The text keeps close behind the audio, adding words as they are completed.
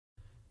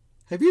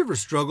Have you ever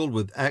struggled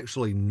with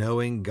actually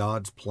knowing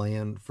God's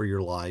plan for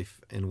your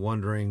life and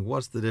wondering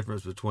what's the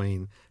difference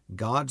between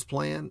God's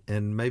plan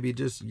and maybe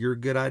just your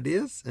good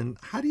ideas? And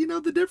how do you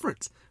know the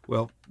difference?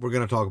 Well, we're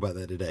going to talk about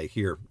that today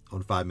here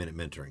on 5-Minute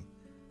Mentoring.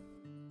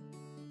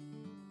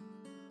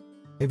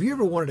 Have you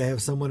ever wanted to have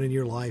someone in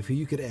your life who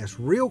you could ask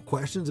real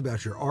questions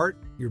about your art,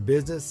 your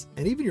business,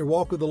 and even your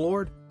walk with the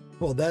Lord?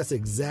 Well, that's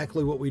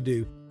exactly what we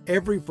do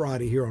every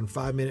Friday here on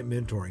 5-Minute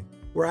Mentoring,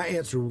 where I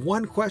answer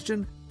one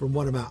question from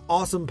one of my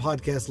awesome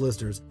podcast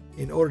listeners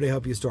in order to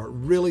help you start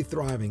really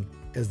thriving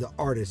as the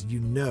artist you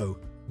know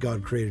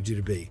God created you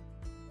to be.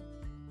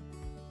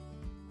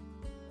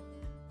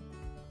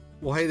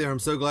 Well, hey there, I'm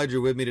so glad you're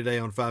with me today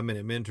on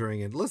 5-Minute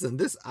Mentoring. And listen,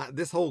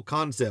 this whole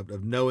concept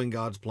of knowing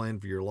God's plan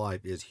for your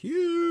life is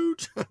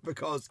huge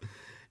because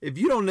if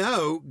you don't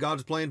know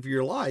God's plan for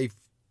your life,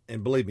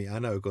 and believe me, I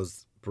know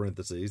because,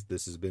 parentheses,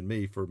 this has been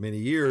me for many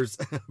years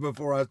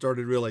before I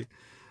started really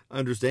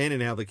understanding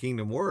how the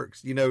kingdom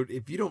works. You know,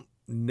 if you don't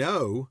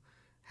know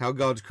how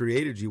God's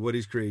created you, what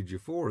he's created you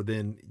for,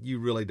 then you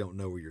really don't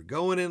know where you're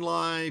going in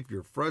life.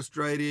 You're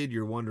frustrated.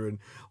 You're wondering,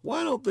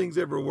 why don't things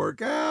ever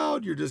work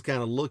out? You're just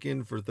kind of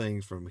looking for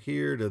things from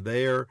here to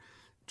there,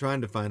 trying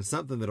to find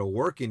something that'll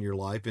work in your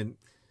life. And,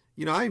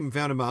 you know, I even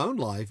found in my own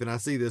life, and I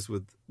see this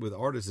with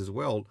artists as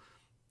well,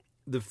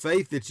 the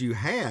faith that you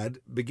had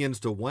begins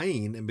to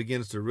wane and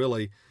begins to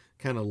really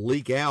kind of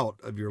leak out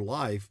of your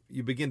life.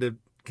 You begin to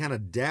kind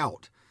of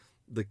doubt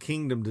the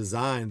kingdom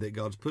design that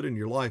God's put in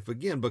your life,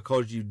 again,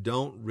 because you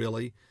don't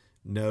really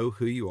know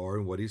who you are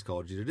and what he's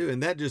called you to do.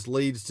 And that just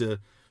leads to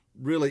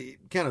really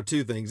kind of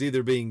two things,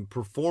 either being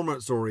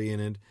performance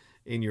oriented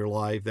in your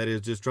life, that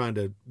is just trying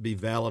to be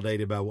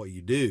validated by what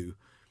you do,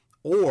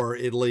 or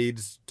it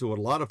leads to what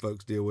a lot of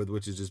folks deal with,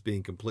 which is just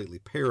being completely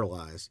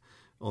paralyzed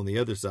on the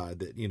other side,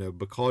 that, you know,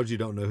 because you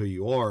don't know who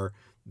you are,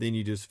 then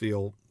you just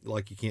feel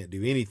like you can't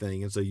do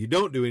anything. And so you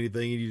don't do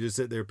anything and you just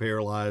sit there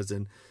paralyzed,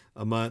 and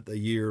a month, a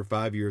year,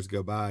 5 years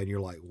go by and you're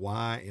like,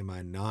 why am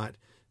I not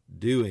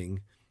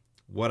doing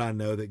what I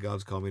know that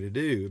God's called me to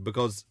do?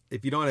 Because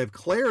if you don't have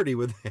clarity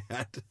with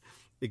that,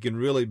 it can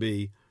really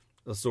be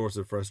a source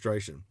of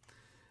frustration.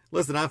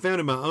 Listen, I found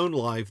in my own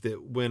life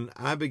that when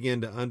I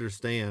began to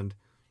understand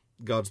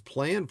God's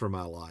plan for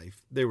my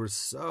life, there was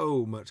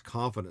so much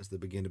confidence that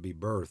began to be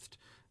birthed.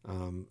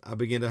 I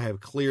began to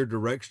have clear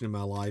direction in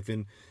my life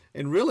and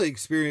really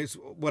experience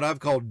what I've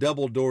called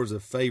double doors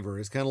of favor.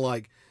 It's kind of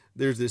like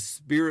there's this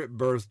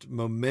spirit-birthed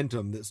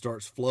momentum that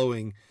starts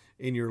flowing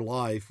in your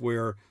life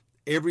where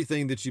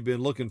everything that you've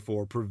been looking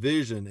for,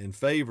 provision and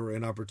favor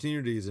and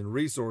opportunities and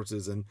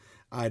resources and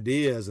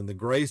ideas and the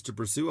grace to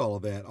pursue all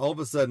of that, all of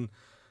a sudden,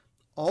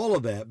 all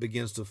of that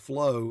begins to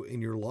flow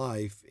in your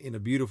life in a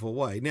beautiful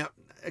way. Now,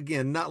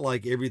 again, not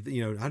like everything,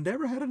 you know, I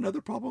never had another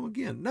problem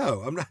again.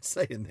 No, I'm not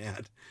saying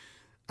that.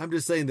 I'm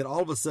just saying that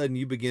all of a sudden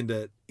you begin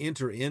to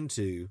enter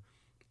into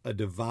a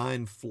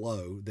divine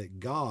flow that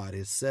God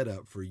has set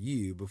up for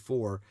you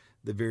before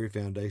the very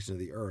foundation of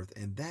the earth.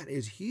 And that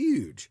is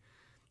huge.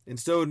 And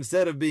so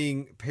instead of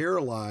being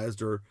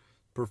paralyzed or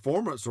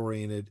performance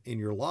oriented in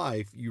your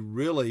life, you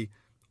really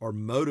are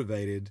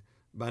motivated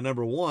by,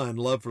 number one,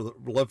 love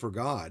for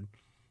God,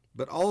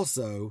 but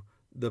also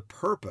the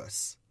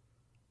purpose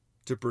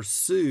to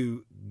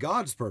pursue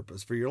God's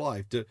purpose for your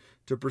life, to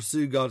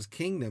pursue God's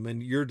kingdom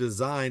and your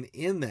design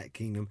in that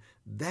kingdom.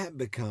 That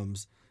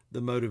becomes the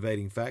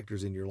motivating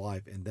factors in your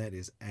life, and that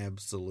is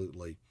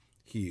absolutely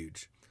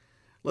huge.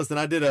 Listen,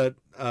 I did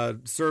a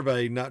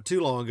survey not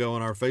too long ago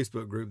on our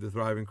Facebook group, the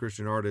Thriving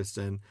Christian Artists,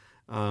 and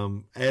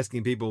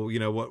asking people, you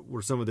know, what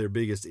were some of their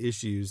biggest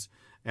issues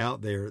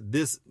out there.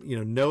 This, you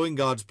know, knowing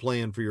God's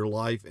plan for your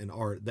life and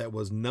art, that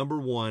was number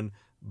one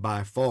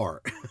by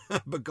far,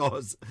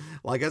 because,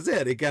 like I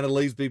said, it kind of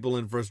leaves people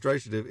in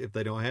frustration if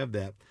they don't have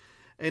that.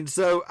 And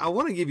so I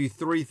want to give you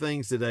three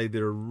things today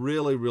that are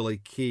really, really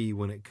key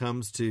when it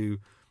comes to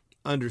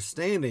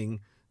understanding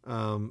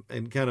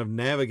and kind of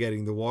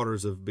navigating the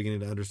waters of beginning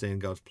to understand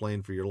God's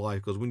plan for your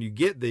life. Because when you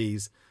get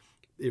these,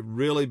 it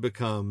really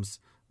becomes,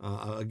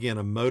 again,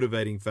 a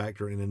motivating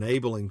factor, an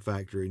enabling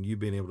factor in you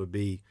being able to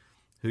be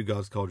who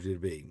God's called you to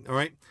be. All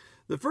right.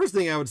 The first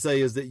thing I would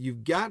say is that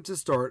you've got to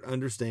start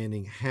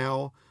understanding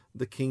how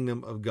the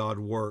kingdom of God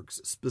works,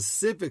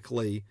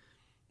 specifically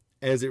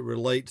as it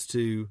relates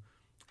to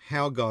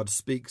how God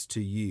speaks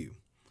to you.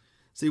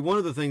 See, one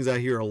of the things I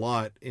hear a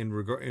lot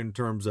in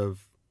terms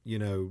of, you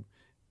know,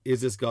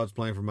 is this God's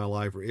plan for my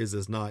life or is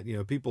this not? You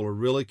know, people are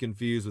really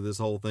confused with this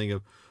whole thing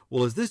of,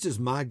 well, is this just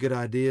my good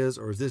ideas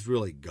or is this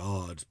really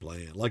God's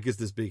plan? Like it's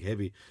this big,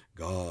 heavy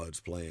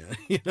God's plan,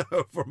 you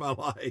know, for my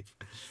life.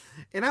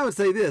 And I would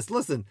say this,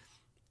 listen,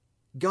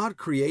 God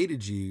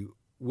created you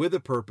with a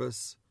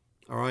purpose,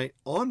 all right,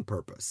 on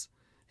purpose.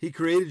 He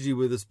created you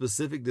with a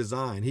specific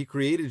design. He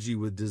created you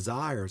with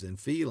desires and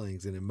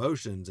feelings and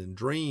emotions and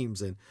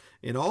dreams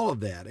and all of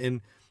that.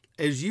 And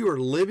as you are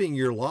living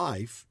your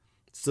life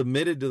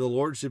submitted to the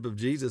lordship of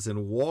Jesus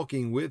and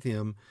walking with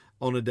him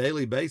on a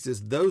daily basis,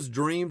 those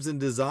dreams and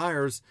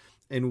desires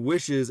and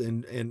wishes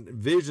and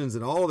visions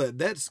and all of that,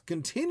 that's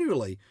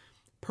continually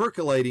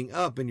percolating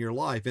up in your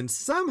life. And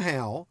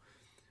somehow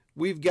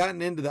we've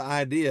gotten into the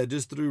idea,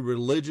 just through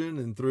religion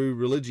and through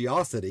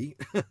religiosity,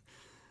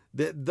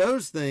 that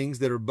those things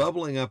that are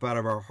bubbling up out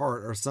of our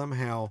heart are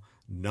somehow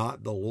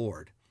not the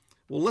Lord.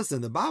 Well,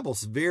 listen, the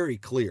Bible's very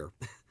clear.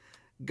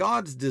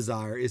 God's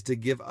desire is to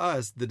give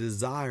us the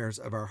desires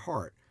of our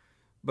heart,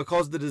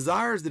 because the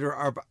desires that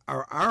are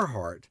our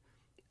heart,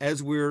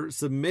 as we're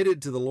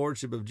submitted to the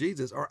Lordship of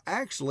Jesus, are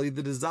actually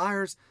the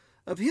desires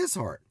of His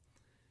heart.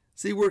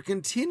 See, we're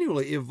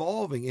continually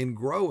evolving and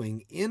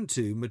growing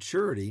into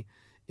maturity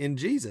in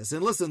Jesus.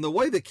 And listen, the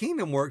way the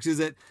kingdom works is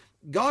that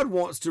God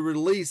wants to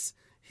release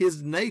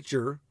His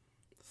nature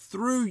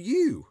through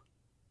you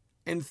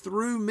and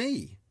through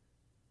me,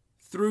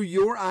 through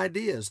your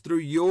ideas, through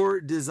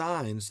your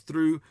designs,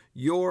 through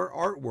your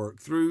artwork,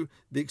 through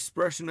the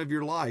expression of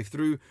your life,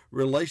 through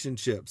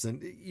relationships.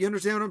 And you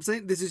understand what I'm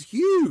saying? This is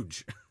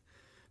huge.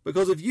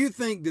 Because if you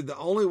think that the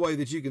only way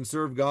that you can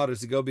serve God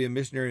is to go be a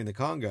missionary in the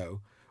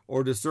Congo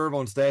or to serve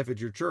on staff at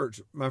your church,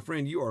 my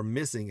friend, you are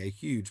missing a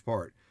huge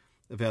part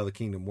of how the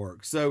kingdom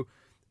works. So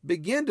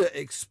begin to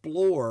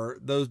explore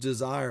those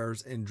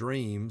desires and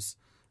dreams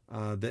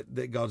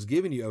that God's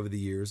given you over the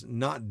years,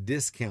 not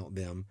discount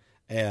them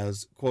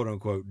as, quote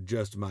unquote,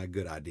 just my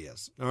good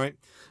ideas. All right.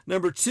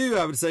 Number two,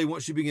 I would say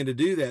once you begin to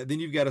do that, then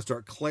you've got to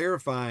start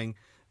clarifying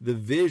the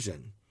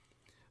vision,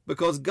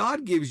 because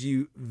God gives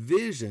you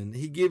vision.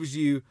 He gives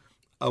you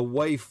a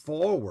way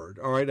forward.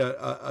 All right.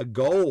 A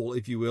goal,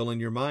 if you will, in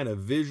your mind, a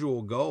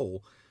visual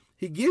goal.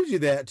 He gives you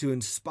that to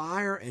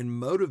inspire and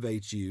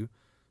motivate you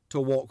to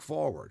walk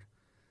forward.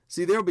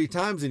 See, there'll be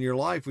times in your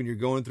life when you're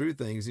going through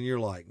things and you're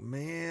like,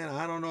 man,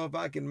 I don't know if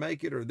I can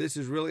make it, or this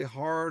is really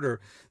hard, or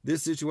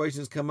this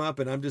situation's come up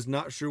and I'm just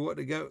not sure what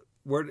to go,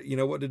 what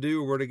to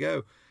do or where to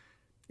go.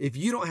 If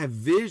you don't have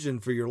vision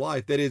for your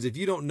life, that is, if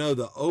you don't know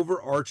the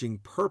overarching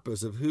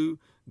purpose of who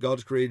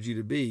God's created you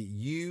to be,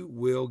 you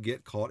will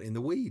get caught in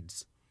the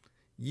weeds.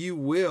 You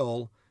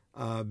will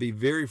be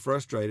very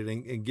frustrated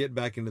and get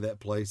back into that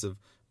place of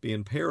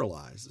being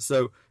paralyzed.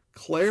 So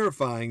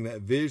clarifying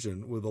that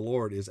vision with the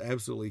Lord is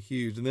absolutely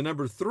huge. And then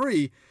number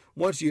three,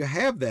 once you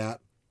have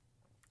that,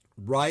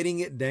 writing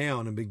it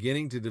down and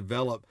beginning to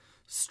develop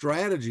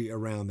strategy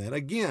around that.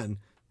 Again,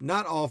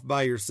 not off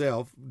by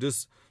yourself,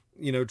 just,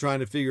 trying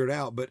to figure it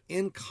out, but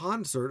in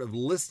concert of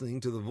listening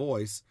to the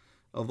voice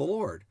of the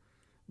Lord.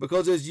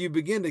 Because as you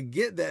begin to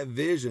get that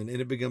vision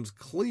and it becomes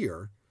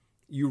clear,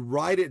 you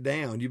write it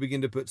down, you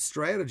begin to put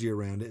strategy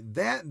around it.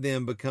 That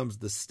then becomes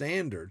the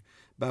standard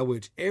by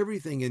which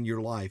everything in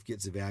your life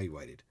gets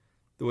evaluated.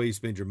 The way you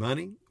spend your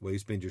money, the way you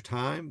spend your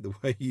time, the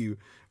way you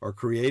are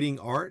creating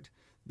art,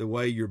 the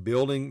way you're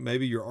building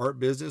maybe your art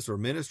business or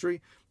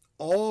ministry,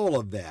 all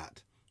of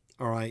that,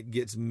 all right,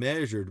 gets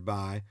measured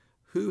by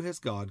who has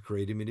God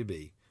created me to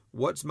be?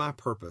 What's my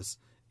purpose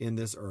in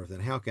this earth?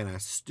 And how can I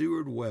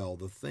steward well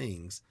the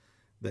things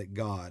that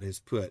God has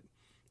put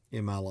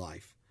in my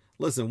life?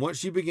 Listen,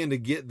 once you begin to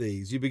get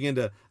these, you begin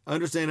to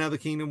understand how the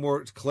kingdom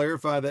works,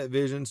 clarify that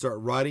vision, start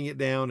writing it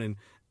down and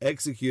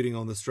executing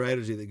on the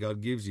strategy that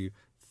God gives you,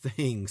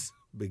 things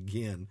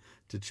begin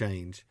to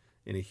change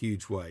in a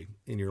huge way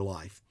in your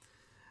life.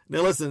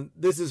 Now listen,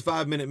 this is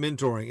 5-minute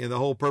mentoring, and the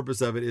whole purpose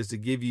of it is to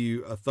give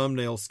you a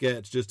thumbnail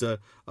sketch, just a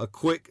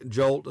quick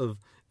jolt of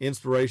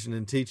inspiration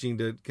and teaching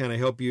to kind of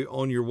help you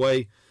on your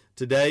way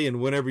today and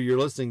whenever you're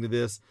listening to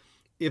this.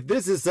 If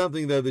this is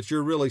something, though, that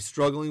you're really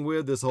struggling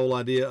with, this whole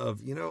idea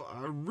of,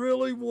 I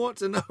really want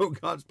to know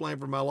God's plan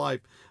for my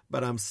life,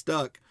 but I'm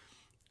stuck,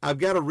 I've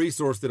got a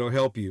resource that'll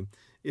help you.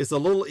 It's a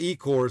little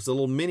e-course, a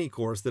little mini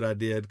course that I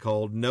did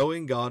called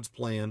Knowing God's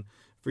Plan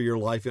for Your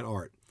Life in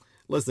Art.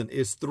 Listen,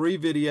 it's 3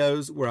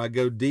 videos where I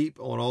go deep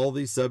on all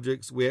these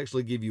subjects. We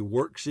actually give you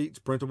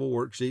worksheets, printable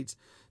worksheets,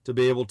 to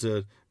be able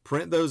to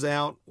print those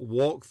out,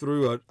 walk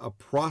through a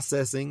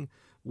processing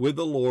with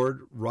the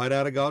Lord right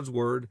out of God's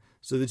Word,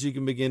 so that you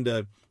can begin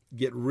to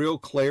get real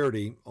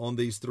clarity on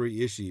these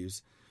 3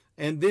 issues.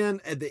 And then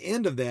at the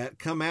end of that,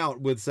 come out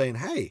with saying,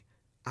 hey,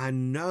 I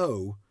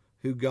know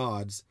who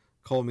God's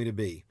called me to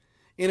be.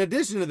 In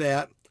addition to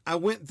that, I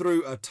went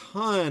through a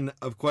ton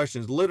of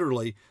questions,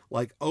 literally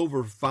like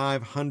over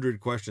 500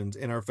 questions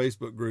in our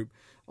Facebook group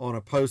on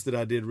a post that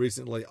I did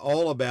recently,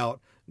 all about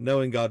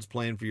knowing God's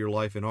plan for your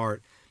life in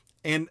art.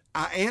 And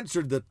I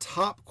answered the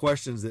top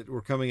questions that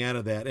were coming out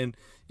of that. And,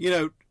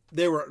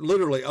 there were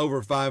literally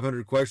over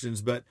 500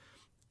 questions, but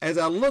as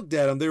I looked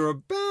at them, there were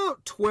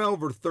about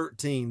 12 or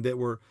 13 that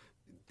were,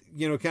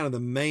 kind of the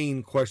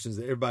main questions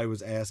that everybody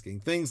was asking.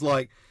 Things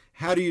like,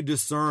 how do you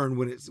discern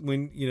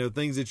when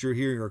things that you're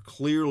hearing are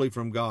clearly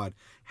from God?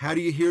 How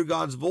do you hear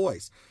God's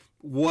voice?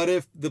 What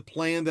if the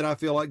plan that I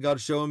feel like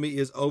God's showing me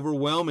is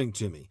overwhelming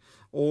to me?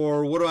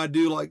 Or what do I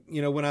do,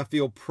 when I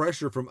feel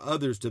pressure from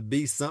others to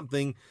be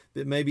something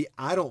that maybe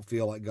I don't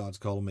feel like God's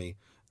called me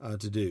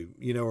to do,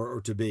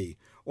 or to be?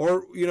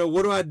 Or,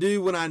 what do I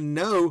do when I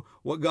know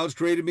what God's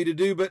created me to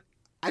do, but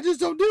I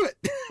just don't do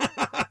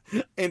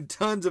it? And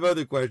tons of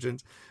other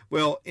questions.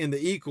 Well, in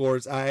the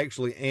e-course, I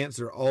actually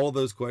answer all of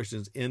those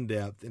questions in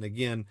depth, and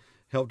again,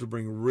 help to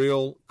bring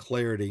real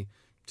clarity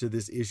to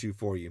this issue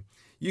for you.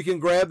 You can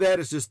grab that.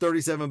 It's just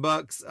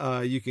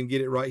 $37. You can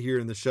get it right here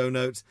in the show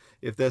notes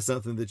if that's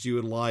something that you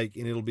would like,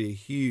 and it'll be a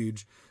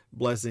huge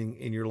blessing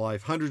in your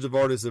life. Hundreds of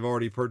artists have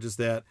already purchased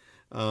that.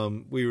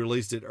 We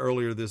released it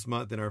earlier this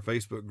month in our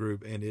Facebook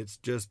group, and it's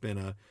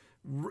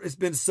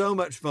been so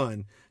much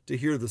fun to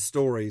hear the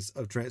stories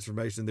of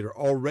transformation that are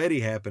already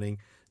happening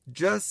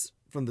just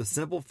from the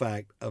simple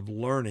fact of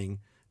learning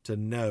to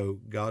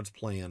know God's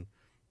plan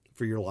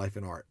for your life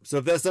in art. So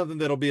if that's something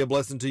that'll be a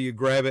blessing to you,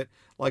 grab it.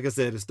 Like I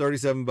said, it's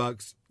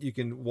 $37. You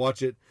can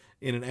watch it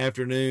in an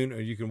afternoon,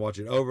 or you can watch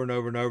it over and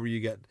over and over. You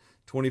got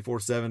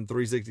 24/7,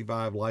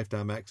 365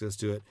 lifetime access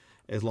to it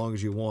as long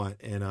as you want,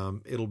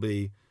 and it'll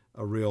be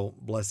a real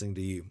blessing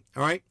to you.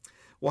 All right.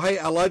 Well, hey,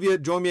 I love you.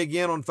 Join me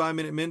again on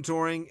 5-Minute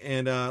Mentoring.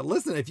 And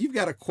listen, if you've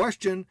got a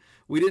question,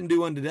 we didn't do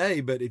one today,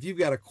 but if you've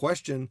got a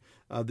question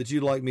that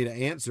you'd like me to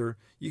answer,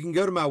 you can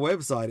go to my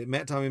website at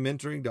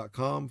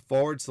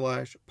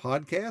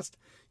matttommeymentoring.com/podcast.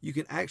 You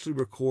can actually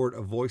record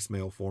a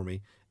voicemail for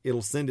me.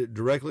 It'll send it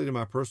directly to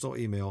my personal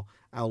email.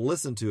 I'll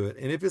listen to it.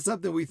 And if it's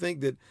something we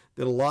think that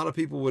a lot of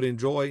people would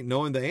enjoy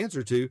knowing the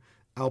answer to,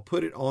 I'll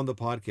put it on the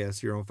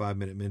podcast here on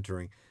 5-Minute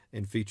Mentoring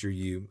and feature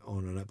you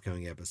on an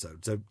upcoming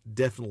episode. So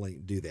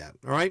definitely do that.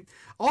 All right.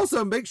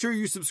 Also, make sure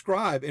you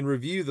subscribe and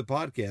review the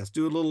podcast.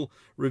 Do a little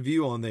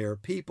review on there.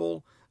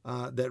 People,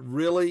 that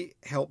really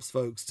helps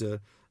folks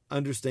to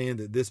understand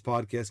that this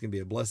podcast can be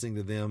a blessing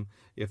to them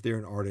if they're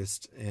an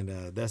artist. And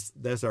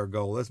that's our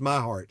goal. That's my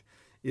heart,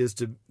 is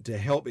to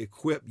help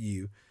equip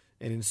you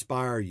and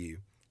inspire you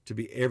to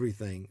be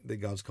everything that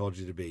God's called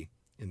you to be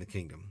in the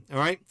kingdom. All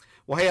right.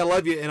 Well, hey, I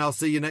love you, and I'll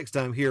see you next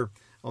time here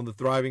on the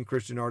Thriving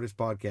Christian Artist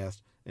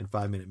Podcast and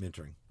 5-Minute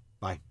Mentoring.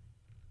 Bye.